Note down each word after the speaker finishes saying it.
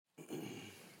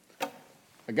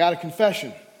I got a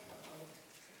confession.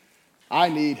 I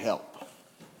need help.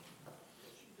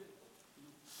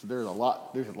 So there's a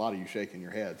lot of you shaking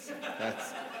your heads.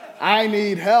 I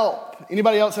need help.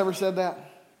 Anybody else ever said that?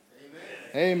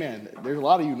 Amen. There's a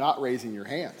lot of you not raising your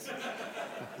hands.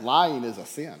 Lying is a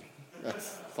sin.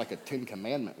 It's like a 10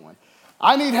 commandment one.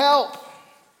 I need help.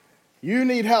 You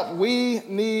need help. We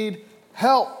need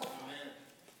help.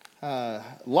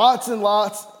 Lots and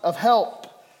lots of help.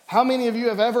 How many of you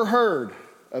have ever heard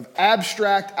of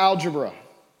abstract algebra?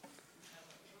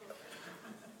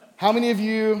 How many of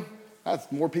you, that's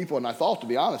more people than I thought, to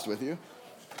be honest with you.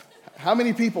 How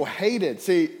many people hate it?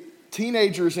 See,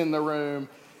 teenagers in the room,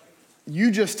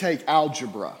 you just take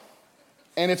algebra,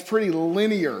 and it's pretty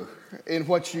linear in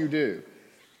what you do.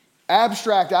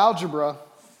 Abstract algebra,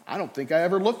 I don't think I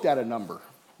ever looked at a number,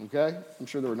 okay? I'm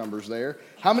sure there were numbers there.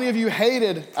 How many of you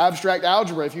hated abstract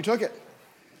algebra if you took it?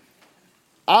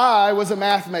 I was a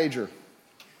math major.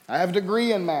 I have a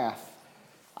degree in math.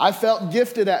 I felt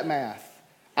gifted at math.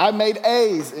 I made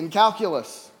A's in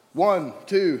calculus, 1,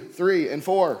 2, 3, and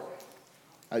 4.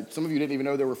 Some of you didn't even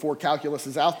know there were 4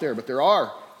 calculuses out there, but there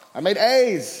are. I made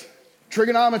A's,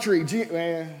 trigonometry,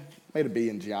 made a B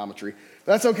in geometry.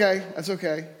 That's okay, that's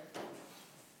okay.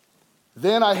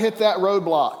 Then I hit that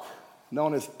roadblock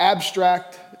known as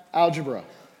abstract algebra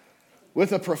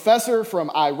with a professor from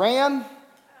Iran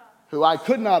who I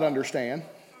could not understand.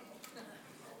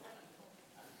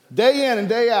 Day in and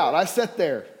day out, I sat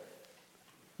there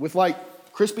with like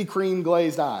Krispy Kreme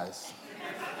glazed eyes.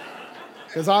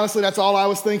 Because honestly, that's all I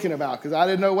was thinking about, because I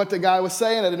didn't know what the guy was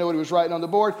saying. I didn't know what he was writing on the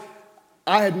board.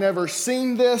 I had never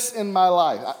seen this in my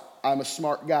life. I'm a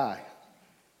smart guy.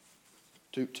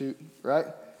 Toot, toot, right?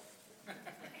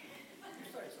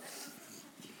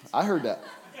 I heard that.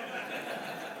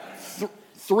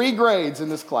 3 grades in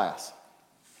this class.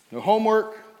 No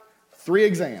homework, 3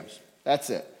 exams. That's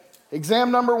it.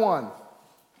 Exam number 1,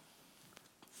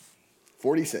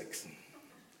 46.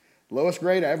 Lowest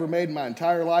grade I ever made in my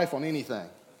entire life on anything.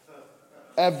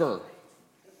 Ever.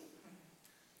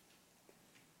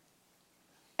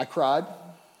 I cried.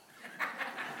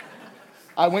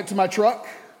 I went to my truck,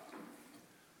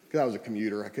 because I was a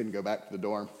commuter. I couldn't go back to the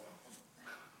dorm.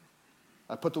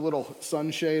 I put the little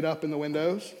sunshade up in the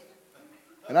windows,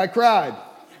 and I cried.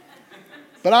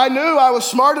 But I knew I was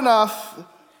smart enough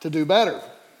to do better.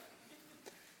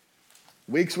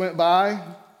 Weeks went by.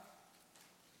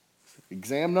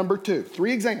 Exam number 2.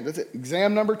 3 exams, that's it.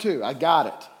 Exam number 2, I got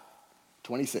it.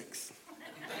 26.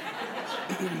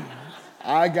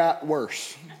 I got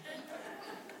worse.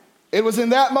 It was in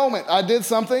that moment I did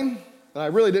something that I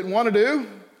really didn't want to do.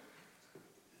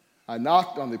 I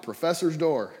knocked on the professor's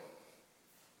door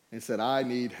and said, I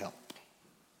need help.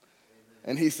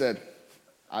 And he said,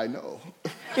 I know.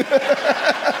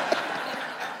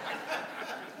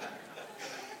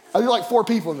 There's like 4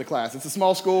 people in the class. It's a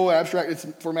small school, abstract, it's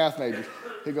for math majors.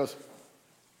 He goes,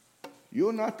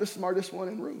 you're not the smartest one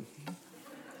in the room.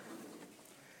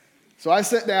 So I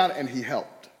sat down and he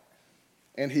helped.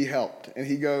 And he helped. And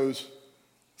he goes,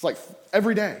 it's like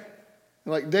every day.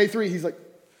 And like day 3, he's like,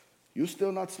 you're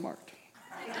still not smart.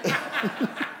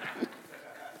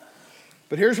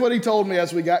 But here's what he told me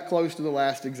as we got close to the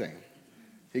last exam.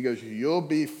 He goes, you'll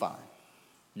be fine.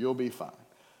 You'll be fine.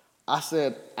 I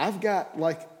said, I've got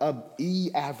like a E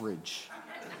average.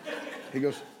 He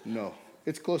goes, no,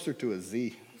 it's closer to a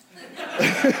Z.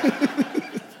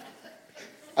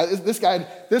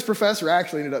 This professor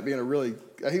actually ended up being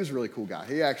he was a really cool guy.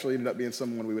 He actually ended up being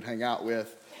someone we would hang out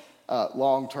with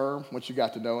long term once you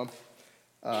got to know him.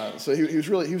 So he was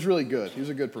really good. He was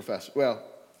a good professor. Well,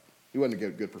 he wasn't a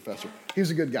good professor. He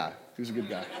was a good guy.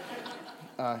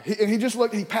 And he just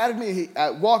looked, he patted me,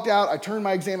 I walked out, I turned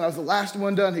my exam, I was the last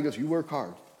one done. He goes, you work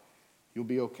hard, you'll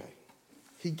be okay.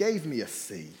 He gave me a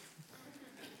C.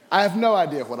 I have no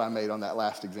idea what I made on that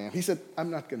last exam. He said,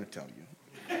 I'm not going to tell you.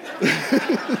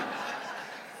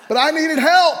 But I needed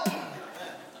help.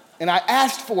 And I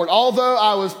asked for it, although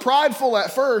I was prideful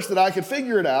at first that I could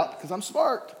figure it out, because I'm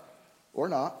smart, or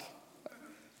not.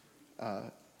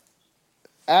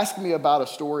 Ask me about a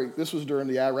story. This was during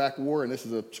the Iraq War, and this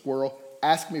is a squirrel.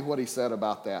 Ask me what he said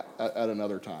about that at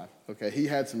another time. Okay, he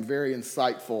had some very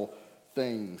insightful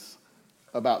things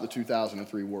about the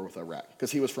 2003 war with Iraq,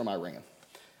 because he was from Iran.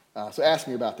 So ask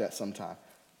me about that sometime.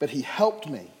 But he helped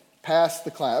me pass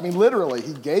the class. I mean, literally,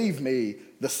 he gave me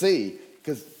the C,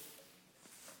 because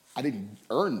I didn't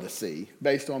earn the C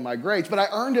based on my grades, but I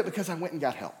earned it because I went and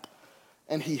got help.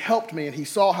 And he helped me, and he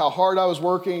saw how hard I was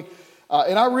working.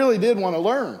 And I really did want to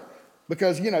learn,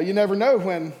 because, you never know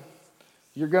when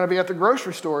you're going to be at the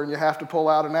grocery store and you have to pull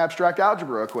out an abstract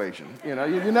algebra equation. You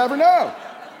never know.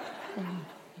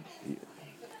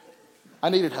 I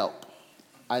needed help.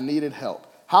 I needed help.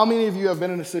 How many of you have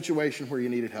been in a situation where you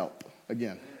needed help?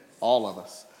 Again, all of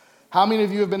us. How many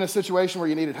of you have been in a situation where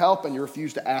you needed help and you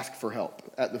refused to ask for help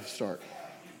at the start?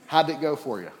 How'd it go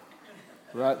for you?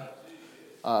 Right?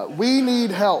 We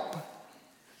need help.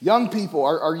 Young people,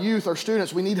 our youth, our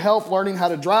students, we need help learning how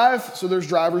to drive, so there's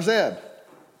driver's ed.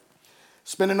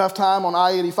 Spend enough time on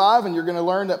I-85 and you're going to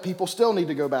learn that people still need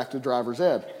to go back to driver's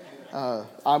ed.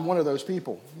 I'm one of those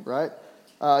people, right?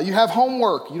 You have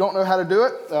homework. You don't know how to do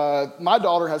it. My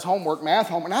daughter has homework, math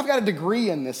homework, and I've got a degree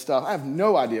in this stuff. I have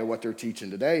no idea what they're teaching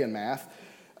today in math,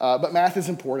 but math is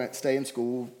important. Stay in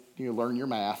school, learn your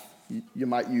math. You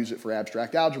might use it for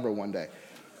abstract algebra one day.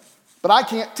 But I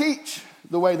can't teach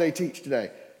the way they teach today.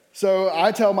 So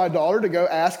I tell my daughter to go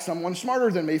ask someone smarter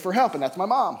than me for help, and that's my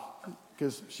mom,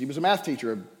 because she was a math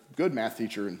teacher, a good math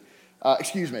teacher. And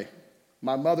excuse me,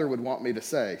 my mother would want me to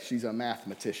say she's a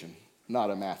mathematician, not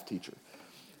a math teacher.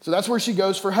 So that's where she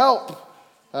goes for help.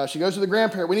 She goes to the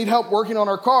grandparent. We need help working on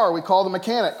our car. We call the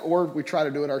mechanic, or we try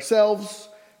to do it ourselves.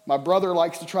 My brother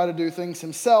likes to try to do things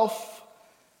himself.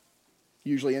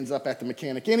 Usually ends up at the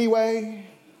mechanic anyway,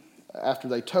 after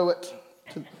they tow it.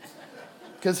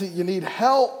 Because you need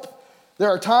help. There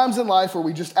are times in life where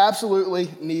we just absolutely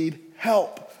need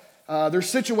help. There's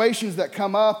situations that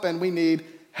come up and we need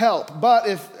help. But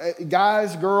if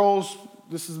guys, girls,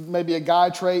 this is maybe a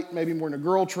guy trait, maybe more than a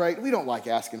girl trait, we don't like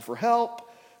asking for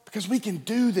help because we can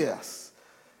do this.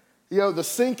 The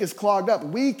sink is clogged up.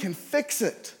 We can fix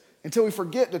it until we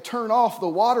forget to turn off the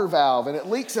water valve and it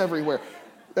leaks everywhere.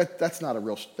 That's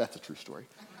a true story.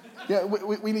 Yeah,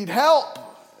 we need help.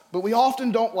 But we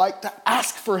often don't like to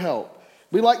ask for help.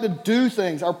 We like to do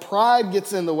things. Our pride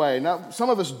gets in the way. Now, some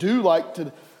of us do like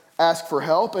to ask for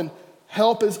help, and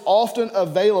help is often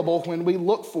available when we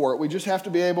look for it. We just have to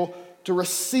be able to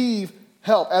receive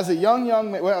help. As a young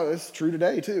man, well, it's true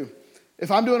today too.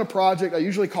 If I'm doing a project, I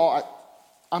usually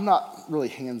I'm not really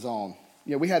hands-on.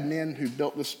 We had men who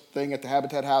built this thing at the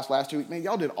Habitat House last 2 weeks. Man,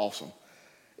 y'all did awesome.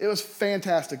 It was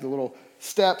fantastic, the little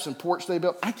steps and porch they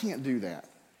built. I can't do that.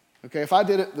 Okay, if I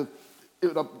did it,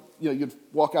 you'd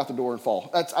walk out the door and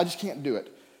fall. I just can't do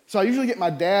it. So I usually get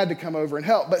my dad to come over and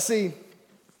help. But see,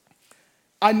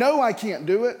 I know I can't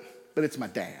do it, but it's my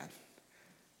dad.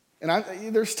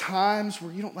 And there's times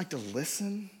where you don't like to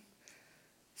listen.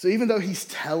 So even though he's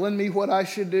telling me what I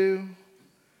should do,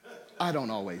 I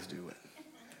don't always do it.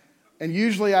 And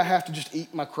usually I have to just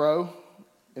eat my crow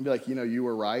and be like, you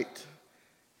were right.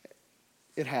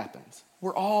 It happens.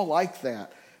 We're all like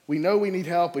that. We know we need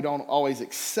help. We don't always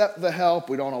accept the help.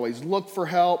 We don't always look for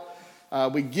help.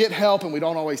 We get help and we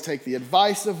don't always take the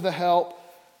advice of the help.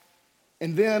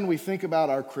 And then we think about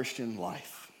our Christian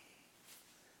life.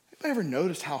 Have you ever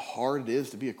noticed how hard it is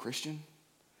to be a Christian?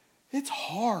 It's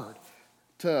hard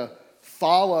to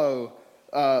follow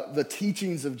the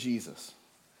teachings of Jesus.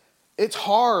 It's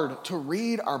hard to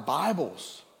read our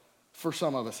Bibles for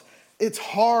some of us. It's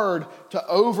hard to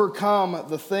overcome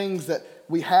the things that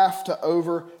we have to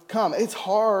overcome. It's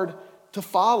hard to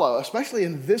follow, especially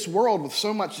in this world with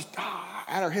so much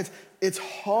at our heads. It's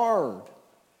hard.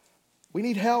 We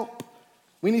need help.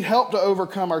 We need help to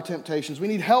overcome our temptations. We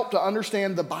need help to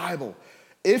understand the Bible.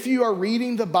 If you are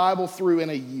reading the Bible through in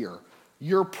a year,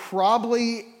 you're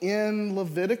probably in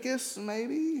Leviticus,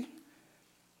 maybe.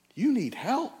 You need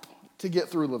help to get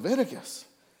through Leviticus.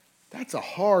 That's a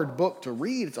hard book to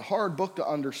read. It's a hard book to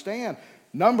understand.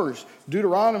 Numbers,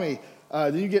 Deuteronomy,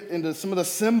 then you get into some of the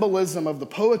symbolism of the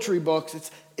poetry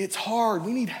books. It's hard.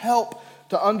 We need help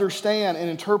to understand and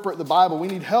interpret the Bible. We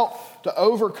need help to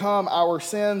overcome our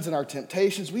sins and our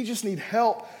temptations. We just need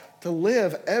help to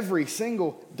live every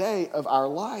single day of our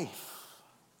life.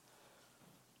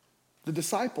 The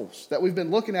disciples that we've been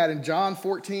looking at in John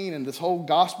 14 and this whole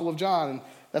Gospel of John, and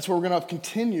that's where we're going to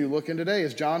continue looking today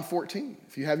is John 14.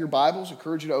 If you have your Bibles, I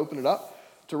encourage you to open it up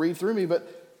to read through me. But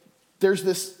there's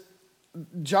this,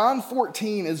 John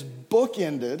 14 is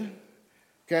bookended.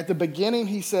 Okay, at the beginning,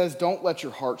 he says, don't let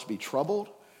your hearts be troubled.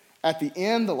 At the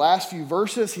end, the last few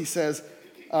verses, he says,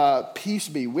 peace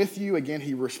be with you. Again,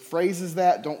 he rephrases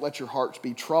that, don't let your hearts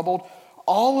be troubled.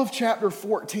 All of chapter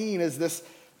 14 is this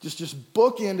just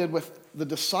bookended with the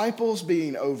disciples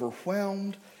being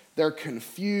overwhelmed. They're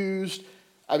confused.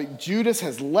 Judas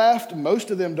has left. Most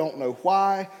of them don't know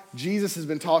why. Jesus has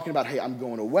been talking about, hey, I'm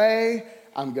going away.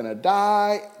 I'm going to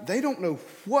die. They don't know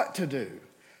what to do.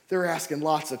 They're asking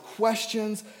lots of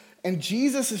questions. And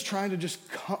Jesus is trying to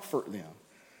just comfort them.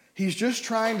 He's just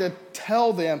trying to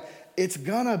tell them it's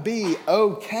going to be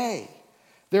okay.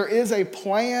 There is a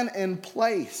plan in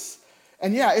place.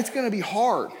 And yeah, it's going to be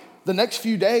hard. The next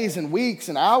few days and weeks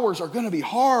and hours are going to be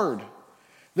hard.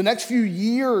 The next few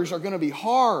years are going to be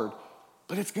hard,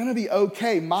 but it's going to be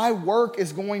okay. My work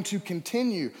is going to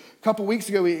continue. A couple weeks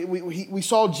ago, we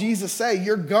saw Jesus say,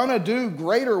 you're going to do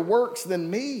greater works than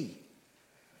me.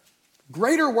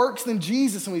 Greater works than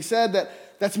Jesus. And we said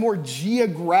that that's more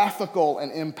geographical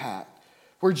in impact.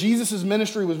 Where Jesus'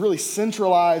 ministry was really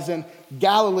centralized in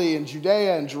Galilee and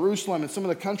Judea and Jerusalem and some of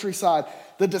the countryside,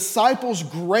 the disciples'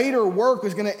 greater work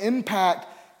was going to impact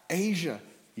Asia,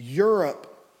 Europe,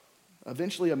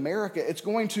 eventually America. It's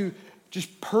going to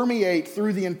just permeate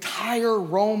through the entire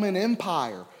Roman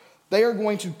Empire. They are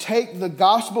going to take the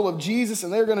gospel of Jesus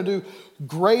and they're going to do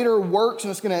greater works,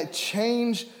 and it's going to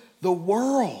change the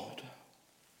world.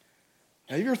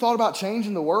 Now, have you ever thought about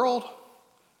changing the world?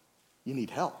 You need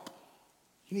help.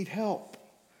 You need help.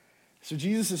 So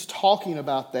Jesus is talking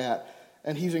about that,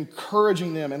 and he's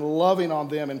encouraging them and loving on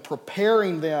them and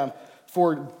preparing them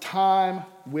for time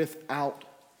without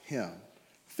him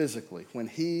physically when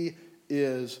he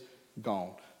is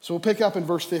gone. So we'll pick up in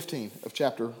verse 15 of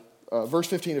chapter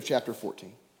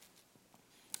 14,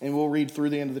 and we'll read through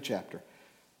the end of the chapter.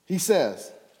 He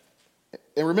says,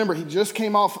 and remember, he just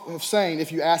came off of saying,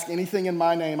 if you ask anything in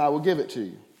my name, I will give it to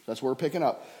you. That's where we're picking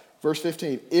up. Verse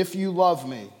 15, if you love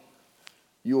me,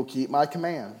 you will keep my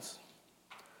commands.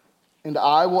 And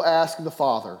I will ask the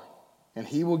Father, and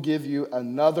he will give you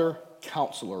another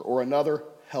counselor or another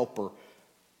helper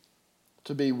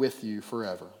to be with you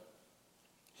forever.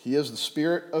 He is the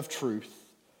Spirit of truth.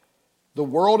 The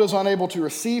world is unable to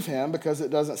receive him because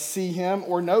it doesn't see him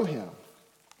or know him.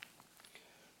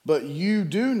 But you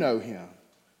do know him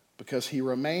because he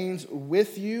remains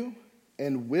with you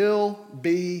and will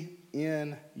be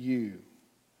in you.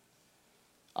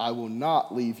 I will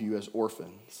not leave you as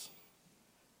orphans.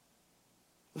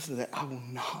 Listen to that. I will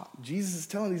not. Jesus is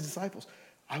telling these disciples,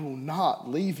 I will not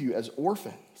leave you as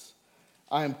orphans.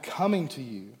 I am coming to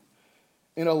you.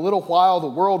 In a little while, the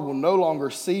world will no longer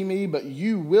see me, but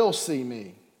you will see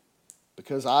me.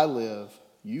 Because I live,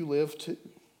 you live too.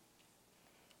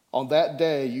 On that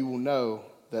day, you will know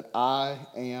that I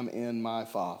am in my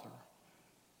Father.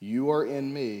 You are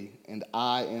in me, and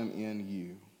I am in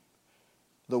you.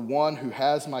 The one who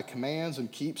has my commands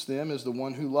and keeps them is the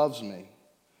one who loves me.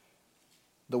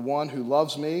 The one who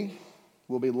loves me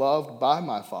will be loved by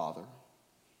my Father.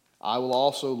 I will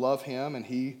also love him,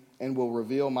 and will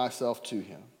reveal myself to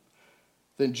him.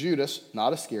 Then Judas,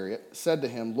 not Iscariot, said to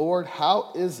him, Lord,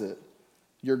 how is it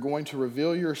you're going to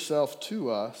reveal yourself to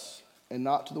us and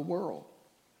not to the world?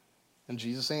 And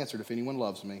Jesus answered, if anyone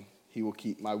loves me, he will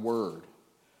keep my word.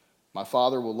 My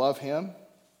Father will love him,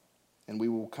 and we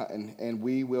will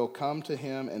come to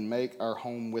him and make our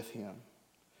home with him.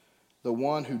 The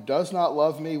one who does not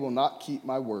love me will not keep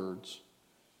my words.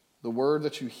 The word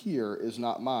that you hear is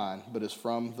not mine, but is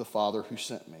from the Father who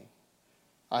sent me.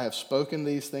 I have spoken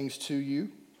these things to you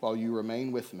while you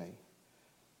remain with me.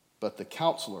 But the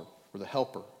counselor, or the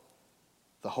helper,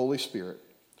 the Holy Spirit,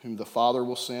 whom the Father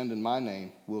will send in my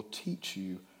name, will teach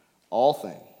you all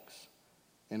things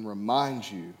and remind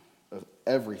you of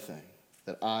everything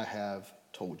that I have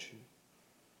told you.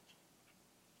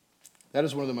 That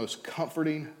is one of the most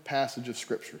comforting passages of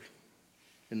Scripture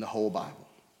in the whole Bible.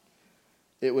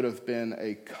 It would have been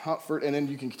a comfort, and then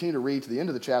you can continue to read to the end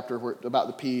of the chapter about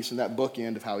the peace and that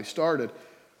bookend of how he started.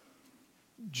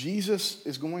 Jesus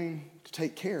is going to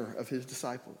take care of his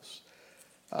disciples.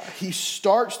 He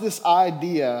starts this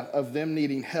idea of them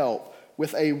needing help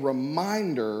with a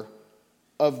reminder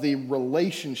of the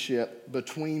relationship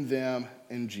between them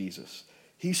and Jesus.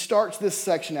 He starts this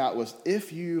section out with,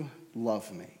 if you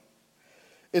love me.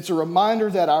 It's a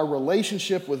reminder that our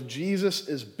relationship with Jesus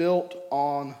is built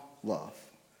on love.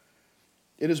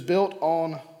 It is built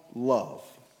on love.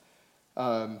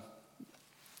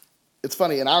 It's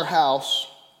funny, in our house,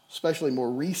 especially more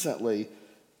recently,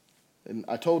 and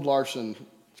I told Larson,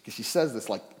 because she says this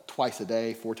like twice a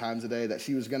day, 4 times a day, that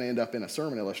she was going to end up in a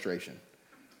sermon illustration.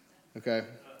 Okay?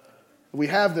 We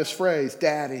have this phrase,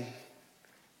 Daddy,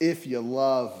 if you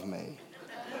love me.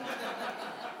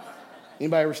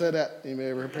 Anybody ever said that? Anybody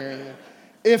ever parent that?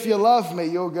 If you love me,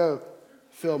 you'll go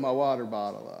fill my water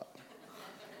bottle up.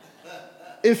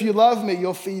 If you love me,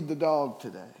 you'll feed the dog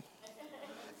today.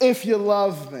 If you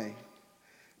love me.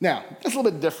 Now, that's a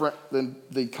little bit different than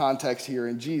the context here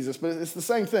in Jesus, but it's the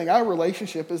same thing. Our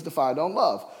relationship is defined on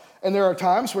love. And there are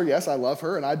times where, yes, I love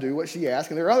her and I do what she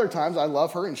asks, and there are other times I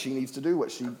love her and she needs to do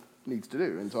what she needs to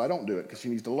do, and so I don't do it because she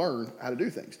needs to learn how to do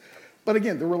things. But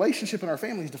again, the relationship in our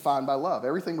family is defined by love.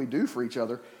 Everything we do for each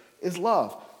other is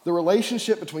love. The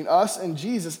relationship between us and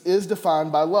Jesus is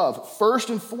defined by love. First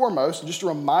and foremost, just to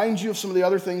remind you of some of the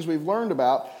other things we've learned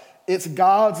about, it's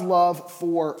God's love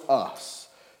for us.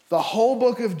 The whole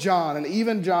book of John, and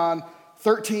even John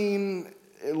 13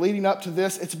 leading up to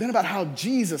this, it's been about how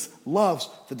Jesus loves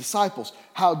the disciples,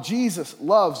 how Jesus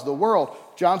loves the world.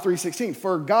 John 3:16,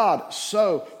 for God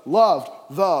so loved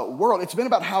the world. It's been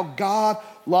about how God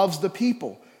loves the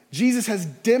people. Jesus has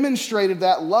demonstrated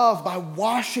that love by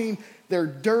washing their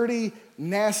dirty,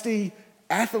 nasty,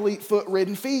 athlete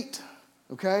foot-ridden feet,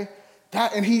 okay?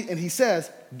 And he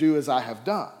says, do as I have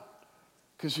done.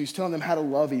 Because he's telling them how to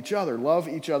love each other. Love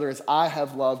each other as I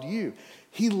have loved you.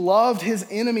 He loved his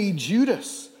enemy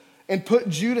Judas and put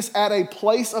Judas at a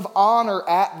place of honor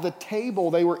at the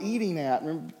table they were eating at.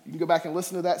 Remember, you can go back and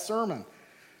listen to that sermon,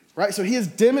 right? So he has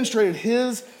demonstrated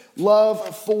his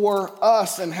love for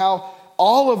us and how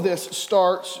all of this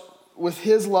starts with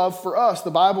his love for us. The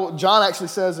Bible, John actually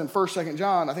says in 1st, 2nd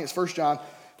John, I think it's 1st John,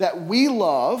 that we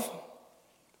love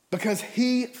because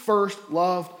he first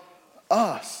loved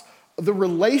us. The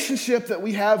relationship that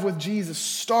we have with Jesus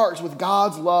starts with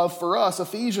God's love for us.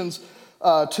 Ephesians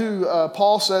 2,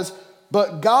 Paul says,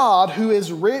 but God, who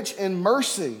is rich in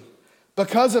mercy,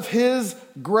 because of his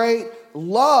great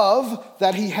love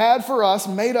that he had for us,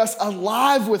 made us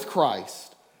alive with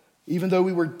Christ. Even though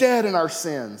we were dead in our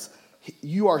sins,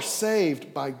 you are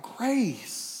saved by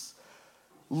grace.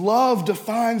 Love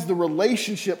defines the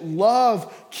relationship.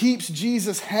 Love keeps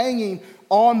Jesus hanging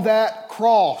on that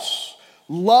cross.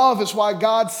 Love is why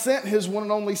God sent his one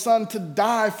and only Son to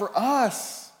die for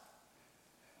us.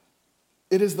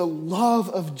 It is the love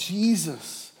of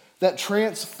Jesus that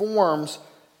transforms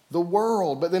the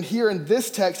world. But then here in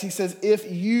this text, he says, if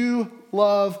you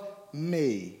love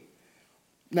me.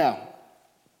 Now,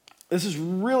 this is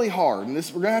really hard, and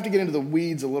we're going to have to get into the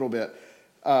weeds a little bit,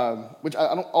 which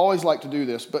I don't always like to do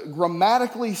this, but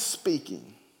grammatically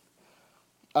speaking,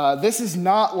 this is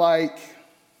not like,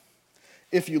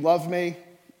 if you love me,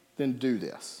 then do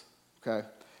this, okay?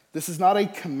 This is not a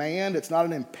command. It's not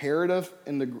an imperative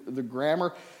in the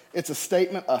grammar. It's a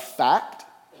statement of fact,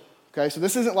 okay? So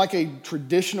this isn't like a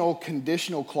traditional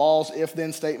conditional clause,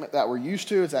 if-then statement that we're used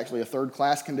to. It's actually a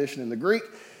third-class condition in the Greek.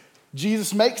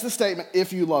 Jesus makes the statement,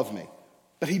 if you love me,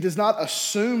 but he does not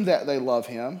assume that they love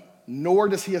him, nor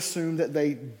does he assume that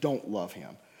they don't love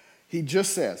him. He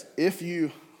just says, if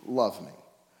you love me.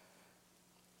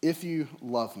 If you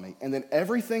love me. And then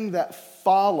everything that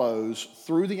follows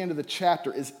through the end of the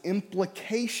chapter is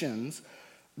implications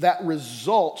that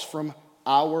results from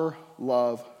our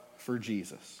love for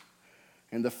Jesus.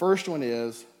 And the first one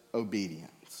is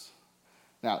obedience.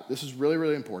 Now, this is really,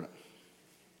 really important.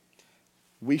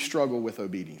 We struggle with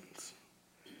obedience.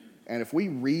 And if we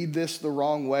read this the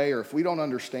wrong way, or if we don't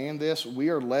understand this, we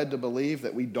are led to believe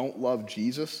that we don't love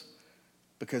Jesus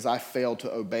because I failed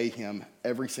to obey him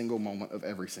every single moment of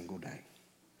every single day.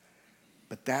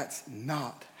 But that's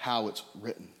not how it's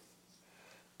written.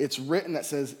 It's written that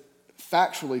says,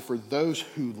 factually, for those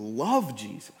who love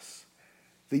Jesus,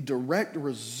 the direct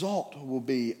result will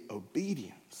be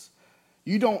obedience.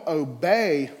 You don't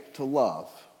obey to love,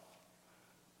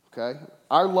 okay?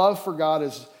 Our love for God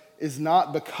is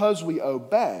not because we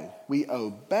obey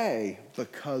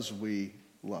because we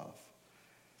love.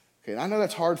 Okay, and I know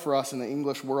that's hard for us in the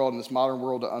English world, in this modern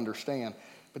world, to understand,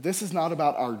 but this is not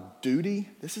about our duty,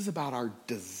 this is about our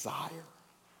desire.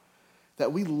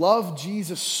 That we love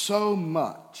Jesus so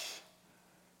much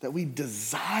that we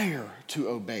desire to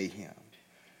obey him.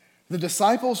 The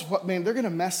disciples, they're going to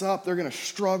mess up, they're going to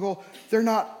struggle, they're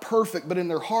not perfect, but in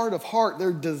their heart of heart,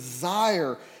 their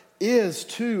desire is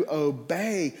to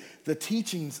obey the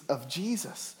teachings of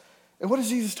Jesus. And what is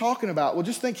Jesus talking about? Well,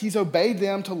 just think he's obeyed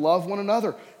them to love one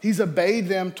another. He's obeyed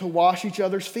them to wash each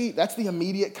other's feet. That's the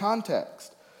immediate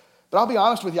context. But I'll be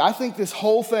honest with you, I think this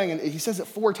whole thing, and he says it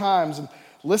 4 times, and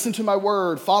listen to my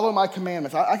word, follow my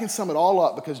commandments. I can sum it all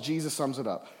up because Jesus sums it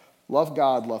up. Love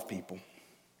God, love people.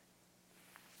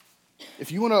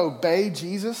 If you want to obey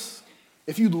Jesus,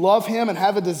 if you love him and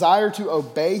have a desire to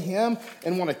obey him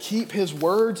and want to keep his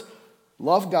words,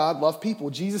 love God, love people.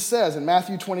 Jesus says in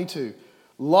Matthew 22,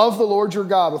 love the Lord your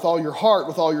God with all your heart,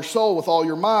 with all your soul, with all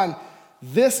your mind.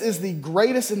 This is the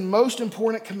greatest and most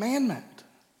important commandment.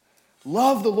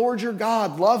 Love the Lord your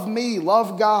God. Love me.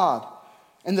 Love God.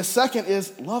 And the second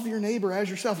is love your neighbor as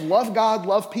yourself. Love God.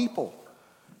 Love people.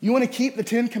 You want to keep the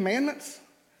 10 commandments?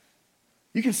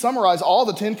 You can summarize all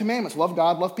the 10 commandments. Love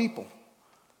God. Love people.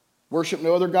 Worship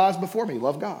no other gods before me.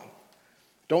 Love God.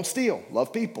 Don't steal.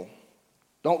 Love people.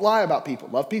 Don't lie about people.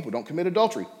 Love people. Don't commit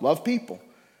adultery. Love people.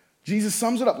 Jesus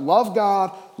sums it up. Love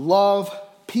God, love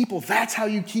people. That's how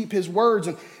you keep his words.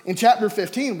 And in chapter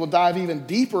 15, we'll dive even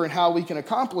deeper in how we can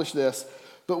accomplish this.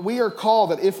 But we are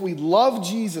called that if we love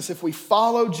Jesus, if we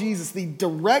follow Jesus, the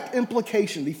direct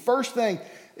implication, the first thing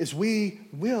is we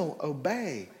will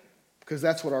obey because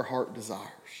that's what our heart desires.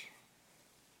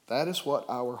 That is what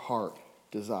our heart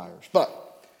desires.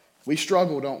 But we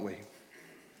struggle, don't we?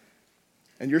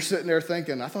 And you're sitting there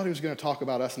thinking, I thought he was going to talk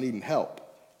about us needing help.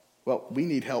 Well, we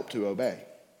need help to obey.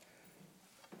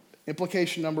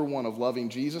 Implication number one of loving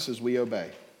Jesus is we obey.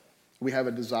 We have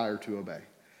a desire to obey.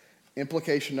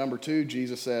 Implication number two,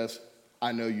 Jesus says,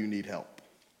 I know you need help.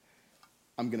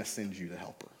 I'm going to send you the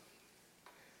helper.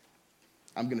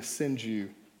 I'm going to send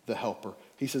you the helper.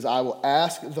 He says, I will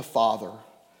ask the Father,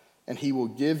 and he will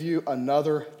give you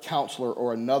another counselor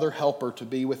or another helper to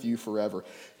be with you forever.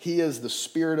 He is the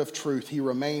Spirit of truth. He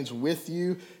remains with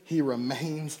you. He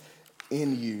remains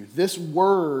in you. This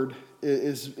word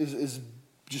is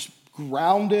just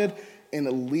grounded in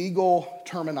a legal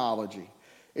terminology.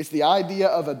 It's the idea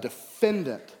of a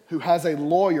defendant who has a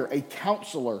lawyer, a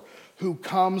counselor, who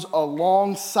comes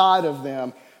alongside of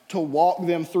them to walk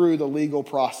them through the legal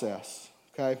process,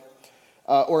 okay?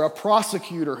 Or a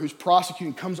prosecutor who's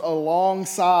prosecuting comes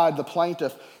alongside the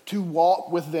plaintiff to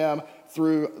walk with them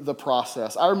through the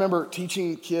process. I remember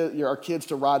teaching our kids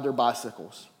to ride their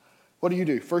bicycles. What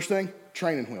do? First thing,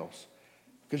 training wheels.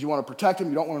 Because you want to protect them,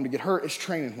 you don't want them to get hurt, it's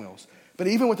training wheels. But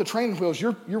even with the training wheels,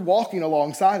 you're walking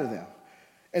alongside of them.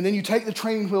 And then you take the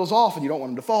training wheels off and you don't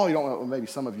want them to fall. You don't want, well, maybe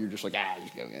some of you are just like,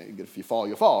 if you fall,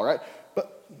 you'll fall, right?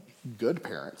 But good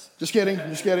parents. Just kidding.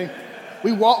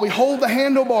 We hold the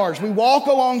handlebars. We walk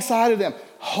alongside of them,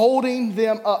 holding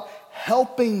them up,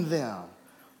 helping them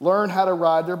learn how to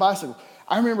ride their bicycle.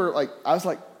 I remember I was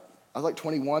like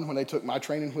 21 when they took my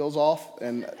training wheels off,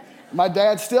 and my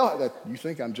dad still, you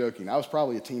think I'm joking. I was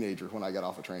probably a teenager when I got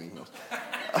off of training wheels.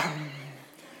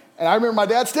 And I remember my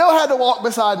dad still had to walk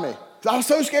beside me. I was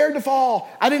so scared to fall.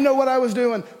 I didn't know what I was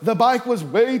doing. The bike was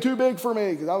way too big for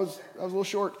me because I was a little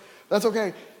short. That's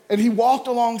okay. And he walked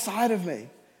alongside of me.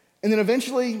 And then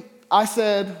eventually I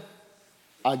said,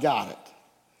 I got it.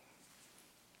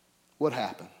 What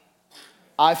happened?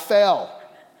 I fell.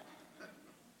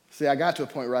 See, I got to a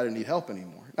point where I didn't need help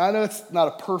anymore. Now, I know it's not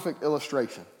a perfect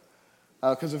illustration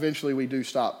because eventually we do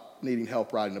stop needing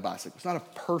help riding a bicycle. It's not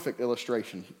a perfect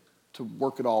illustration to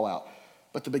work it all out.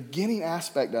 But the beginning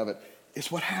aspect of it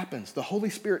is what happens. The Holy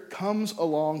Spirit comes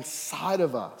alongside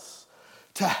of us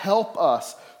to help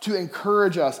us, to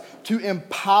encourage us, to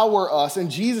empower us.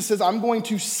 And Jesus says, I'm going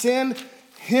to send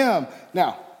him.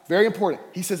 Now, very important.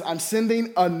 He says, I'm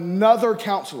sending another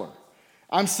counselor.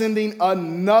 I'm sending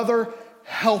another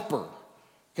helper.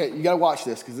 Okay, you got to watch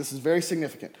this because this is very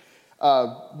significant.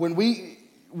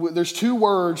 There's two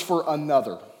words for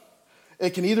another.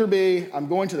 It can either be, I'm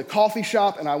going to the coffee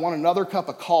shop and I want another cup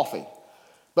of coffee.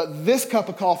 But this cup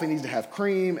of coffee needs to have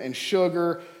cream and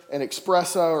sugar and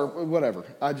espresso or whatever.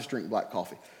 I just drink black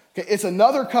coffee. Okay, it's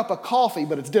another cup of coffee,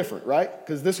 but it's different, right?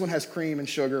 Because this one has cream and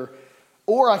sugar.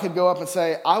 Or I could go up and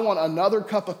say, I want another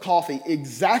cup of coffee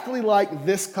exactly like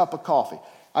this cup of coffee.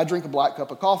 I drink a black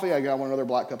cup of coffee. I want another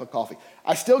black cup of coffee.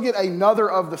 I still get another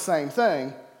of the same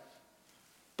thing,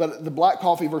 but the black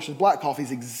coffee versus black coffee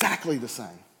is exactly the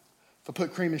same. If I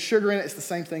put cream and sugar in it, it's the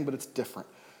same thing, but it's different.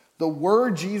 The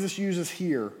word Jesus uses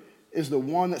here is the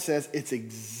one that says it's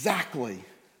exactly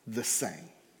the same.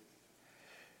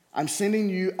 I'm sending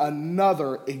you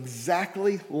another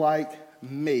exactly like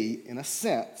me, in a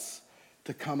sense,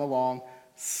 to come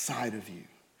alongside of you.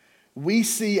 We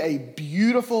see a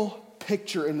beautiful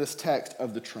picture in this text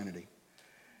of the Trinity.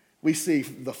 We see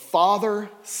the Father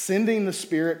sending the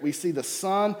Spirit. We see the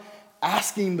Son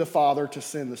asking the Father to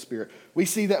send the Spirit. We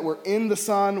see that we're in the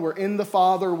Son, we're in the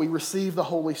Father, we receive the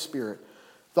Holy Spirit.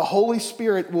 The Holy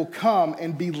Spirit will come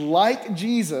and be like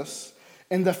Jesus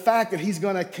in the fact that he's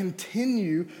going to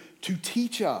continue to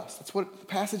teach us. That's what the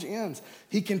passage ends.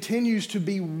 He continues to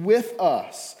be with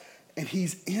us, and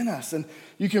he's in us. And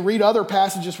you can read other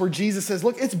passages where Jesus says,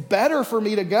 look, it's better for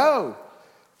me to go.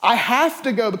 I have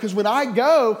to go because when I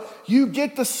go, you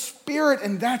get the Spirit,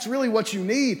 and that's really what you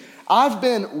need. I've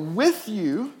been with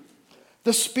you.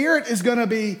 The Spirit is going to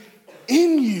be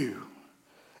in you,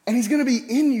 and he's going to be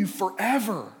in you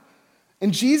forever.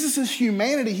 In Jesus'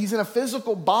 humanity, he's in a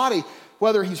physical body.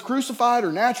 Whether he's crucified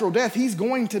or natural death, he's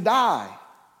going to die.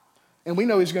 And we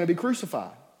know he's going to be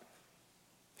crucified.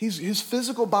 His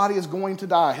physical body is going to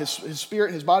die. His spirit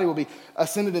and his body will be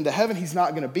ascended into heaven. He's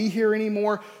not going to be here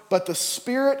anymore. But the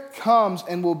Spirit comes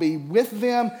and will be with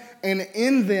them and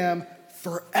in them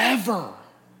forever.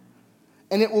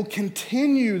 And it will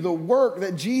continue the work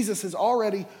that Jesus has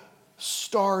already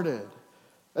started.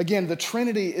 Again, the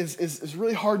Trinity is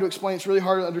really hard to explain. It's really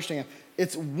hard to understand.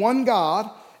 It's one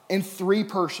God in three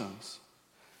persons.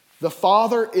 The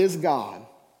Father is God,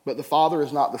 but the Father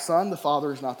is not the Son. The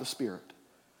Father is not the Spirit.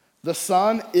 The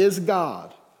Son is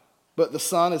God, but the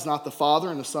Son is not the Father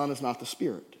and the Son is not the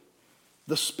Spirit.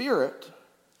 The Spirit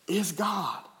is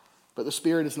God, but the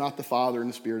Spirit is not the Father and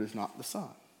the Spirit is not the Son.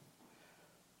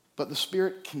 But the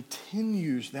Spirit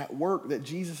continues that work that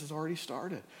Jesus has already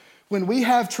started. When we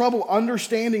have trouble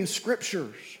understanding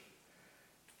scriptures,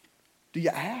 do you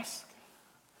ask?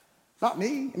 Not me. I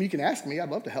mean, you can ask me. I'd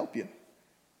love to help you.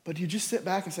 But do you just sit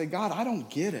back and say, God, I don't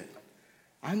get it.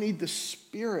 I need the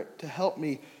Spirit to help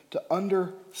me to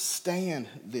understand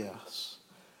this.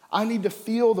 I need to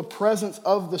feel the presence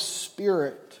of the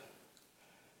Spirit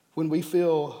when we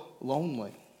feel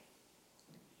lonely.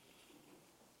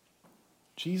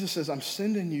 Jesus says, I'm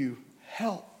sending you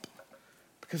help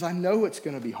because I know it's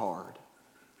going to be hard.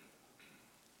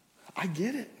 I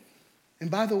get it.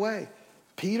 And by the way,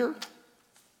 Peter's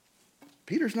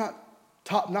not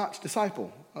top-notch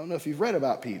disciple. I don't know if you've read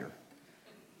about Peter.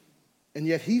 And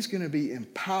yet he's going to be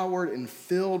empowered and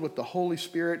filled with the Holy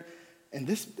Spirit. And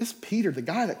this Peter, the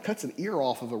guy that cuts an ear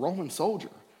off of a Roman soldier,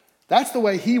 that's the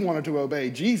way he wanted to obey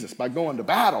Jesus, by going to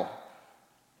battle.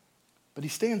 But he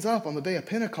stands up on the day of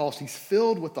Pentecost. He's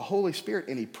filled with the Holy Spirit,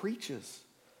 and he preaches,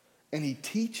 and he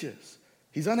teaches.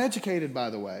 He's uneducated, by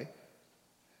the way.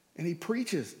 And he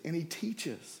preaches, and he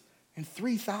teaches. And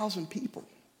 3,000 people.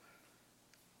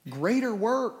 Greater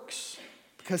works,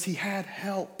 because he had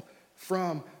help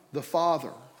from the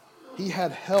Father. He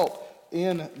had help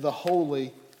in the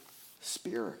Holy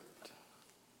Spirit.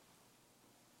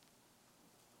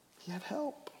 He had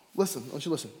help. Listen, I want you to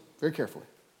listen very carefully.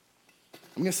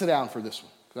 I'm going to sit down for this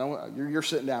one. You're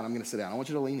sitting down. I'm going to sit down. I want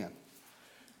you to lean in.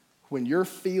 When you're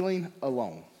feeling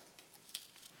alone,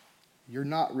 you're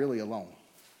not really alone.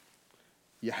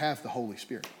 You have the Holy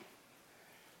Spirit.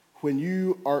 When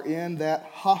you are in that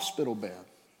hospital bed,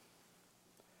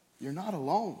 you're not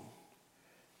alone.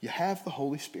 You have the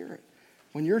Holy Spirit.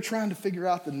 When you're trying to figure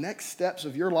out the next steps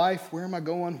of your life, where am I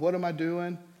going, what am I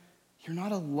doing, you're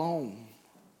not alone.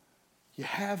 You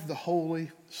have the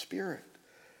Holy Spirit.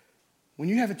 When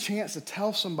you have a chance to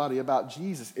tell somebody about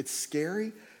Jesus, it's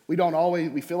scary. We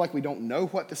feel like we don't know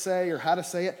what to say or how to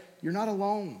say it. You're not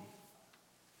alone.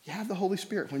 You have the Holy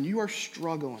Spirit. When you are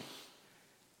struggling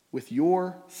with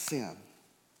your sin,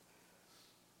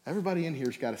 everybody in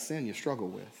here's got a sin you struggle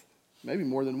with. Maybe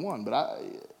more than one, but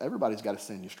everybody's got a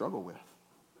sin you struggle with.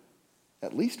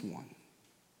 At least one.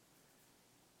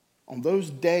 On those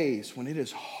days when it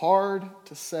is hard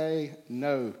to say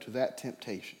no to that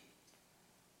temptation,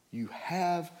 you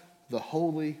have the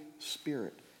Holy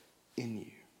Spirit in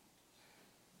you.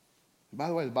 And by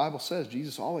the way, the Bible says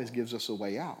Jesus always gives us a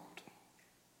way out.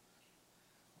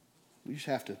 We just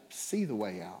have to see the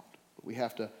way out. We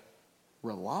have to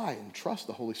rely and trust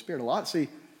the Holy Spirit a lot. See,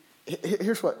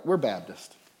 here's what, we're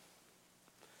Baptist.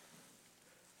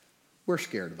 We're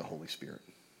scared of the Holy Spirit.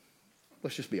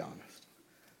 Let's just be honest.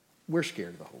 We're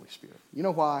scared of the Holy Spirit. You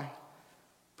know why?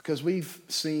 Because we've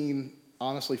seen,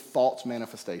 honestly, false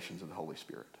manifestations of the Holy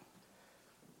Spirit.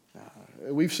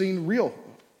 We've seen real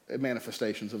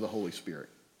manifestations of the Holy Spirit,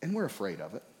 and we're afraid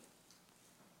of it.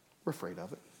 We're afraid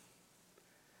of it.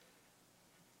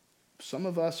 Some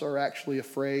of us are actually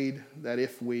afraid that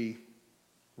if we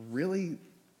really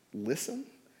listen,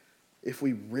 if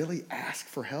we really ask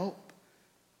for help,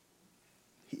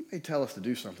 he may tell us to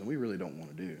do something we really don't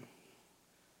want to do.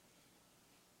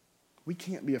 We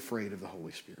can't be afraid of the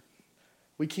Holy Spirit.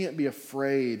 We can't be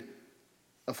afraid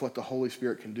of what the Holy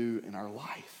Spirit can do in our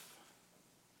life.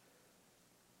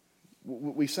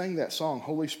 We sang that song,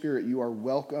 Holy Spirit, you are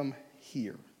welcome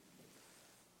here.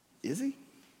 Is he?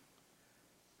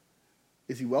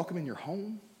 Is he welcome in your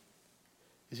home?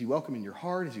 Is he welcome in your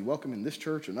heart? Is he welcome in this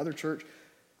church, another church?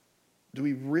 Do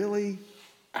we really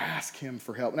ask him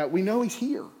for help? Now, we know he's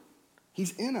here.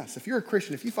 He's in us. If you're a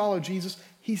Christian, if you follow Jesus,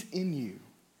 he's in you.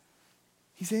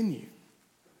 He's in you.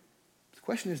 The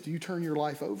question is, do you turn your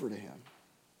life over to him?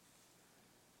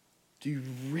 Do you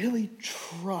really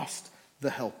trust the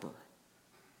helper?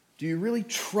 Do you really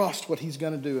trust what he's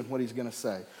going to do and what he's going to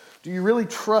say? Do you really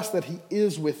trust that he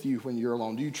is with you when you're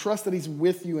alone? Do you trust that he's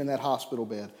with you in that hospital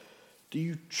bed? Do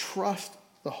you trust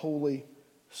the Holy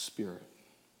Spirit?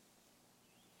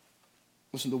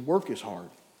 Listen, the work is hard.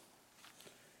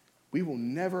 We will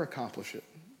never accomplish it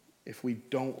if we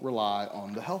don't rely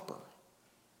on the helper.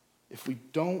 If we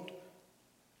don't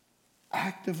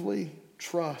actively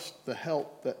trust the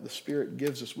help that the Spirit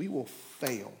gives us, we will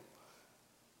fail.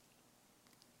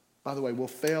 By the way, we'll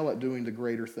fail at doing the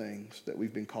greater things that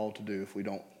we've been called to do if we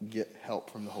don't get help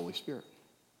from the Holy Spirit.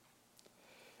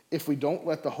 If we don't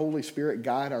let the Holy Spirit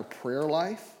guide our prayer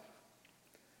life,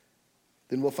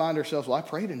 then we'll find ourselves, well, I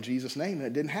prayed in Jesus' name and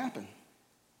it didn't happen.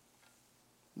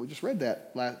 We just read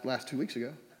that last 2 weeks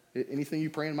ago. Anything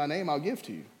you pray in my name, I'll give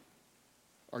to you.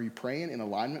 Are you praying in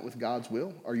alignment with God's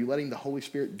will? Are you letting the Holy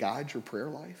Spirit guide your prayer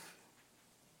life?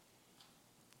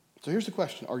 So here's the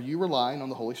question. Are you relying on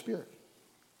the Holy Spirit?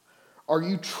 Are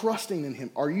you trusting in him?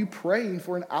 Are you praying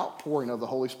for an outpouring of the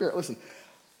Holy Spirit? Listen,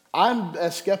 I'm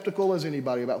as skeptical as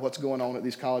anybody about what's going on at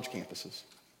these college campuses.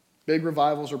 Big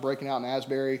revivals are breaking out in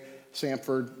Asbury,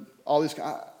 Samford, all these.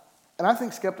 And I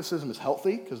think skepticism is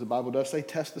healthy because the Bible does say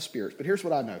test the spirits. But here's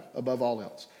what I know above all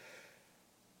else.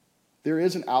 There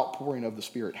is an outpouring of the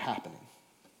Spirit happening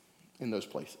in those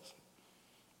places.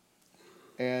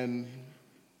 And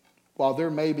while there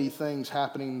may be things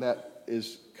happening that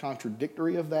is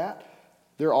contradictory of that,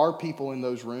 there are people in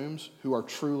those rooms who are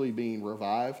truly being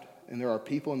revived, and there are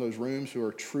people in those rooms who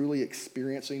are truly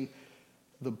experiencing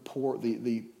the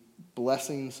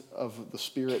blessings of the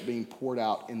Spirit being poured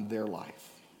out in their life.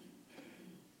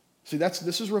 See,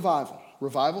 this is revival.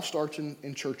 Revival starts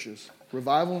in churches.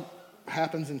 Revival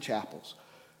happens in chapels.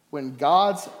 When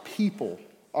God's people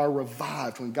are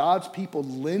revived, when God's people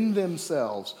lend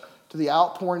themselves to the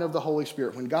outpouring of the Holy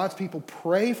Spirit, when God's people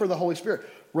pray for the Holy Spirit,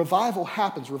 revival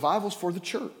happens. Revival's for the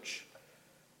church.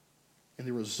 And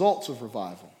the results of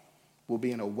revival will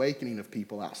be an awakening of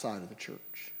people outside of the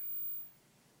church.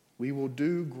 We will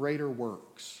do greater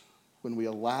works when we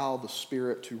allow the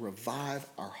Spirit to revive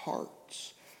our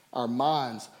hearts, our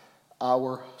minds,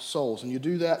 our souls. And you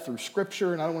do that through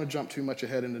Scripture, and I don't want to jump too much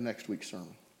ahead into next week's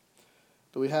sermon.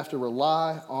 But we have to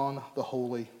rely on the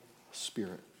Holy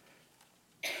Spirit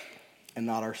and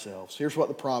not ourselves. Here's what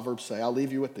the Proverbs say. I'll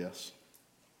leave you with this.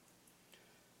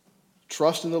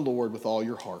 Trust in the Lord with all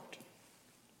your heart.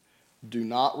 Do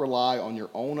not rely on your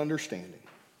own understanding.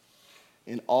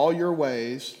 In all your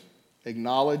ways,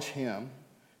 acknowledge him,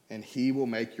 and he will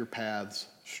make your paths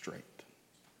straight.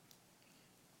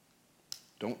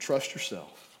 Don't trust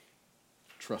yourself.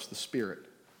 Trust the Spirit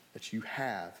that you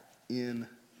have in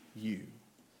you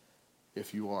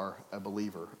if you are a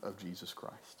believer of Jesus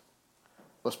Christ.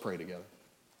 Let's pray together.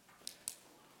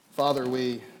 Father,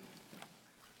 we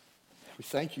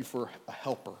thank you for a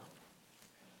helper.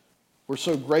 We're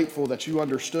so grateful that you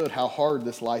understood how hard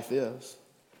this life is,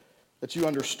 that you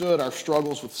understood our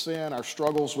struggles with sin, our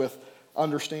struggles with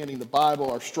understanding the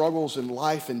Bible, our struggles in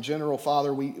life in general.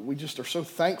 Father, we just are so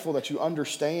thankful that you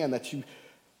understand, that you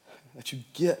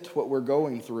get what we're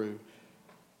going through.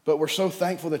 But we're so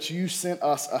thankful that you sent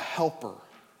us a helper,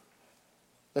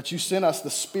 that you sent us the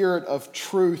Spirit of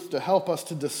truth to help us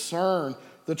to discern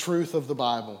the truth of the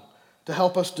Bible, to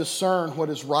help us discern what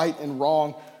is right and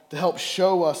wrong, to help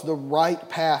show us the right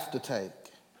path to take.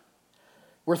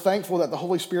 We're thankful that the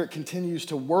Holy Spirit continues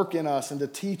to work in us and to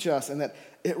teach us, and that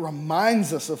it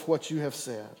reminds us of what you have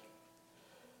said.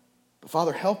 But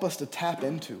Father, help us to tap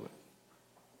into it.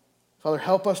 Father,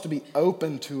 help us to be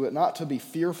open to it, not to be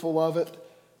fearful of it,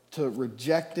 to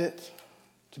reject it,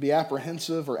 to be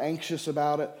apprehensive or anxious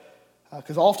about it.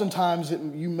 Because oftentimes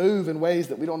you move in ways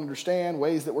that we don't understand,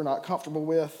 ways that we're not comfortable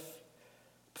with.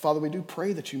 Father, we do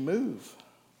pray that you move.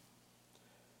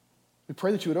 We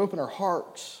pray that you would open our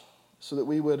hearts so that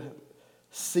we would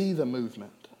see the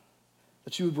movement,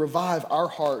 that you would revive our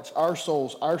hearts, our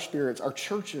souls, our spirits, our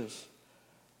churches,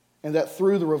 and that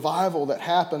through the revival that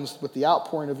happens with the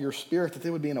outpouring of your Spirit, that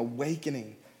there would be an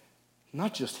awakening,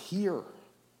 not just here,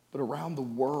 but around the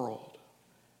world,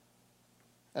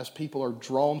 as people are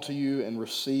drawn to you and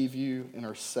receive you and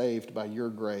are saved by your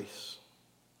grace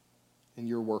and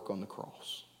your work on the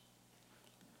cross.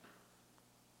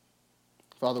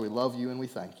 Father, we love you and we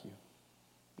thank you.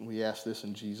 And we ask this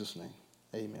in Jesus' name.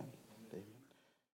 Amen.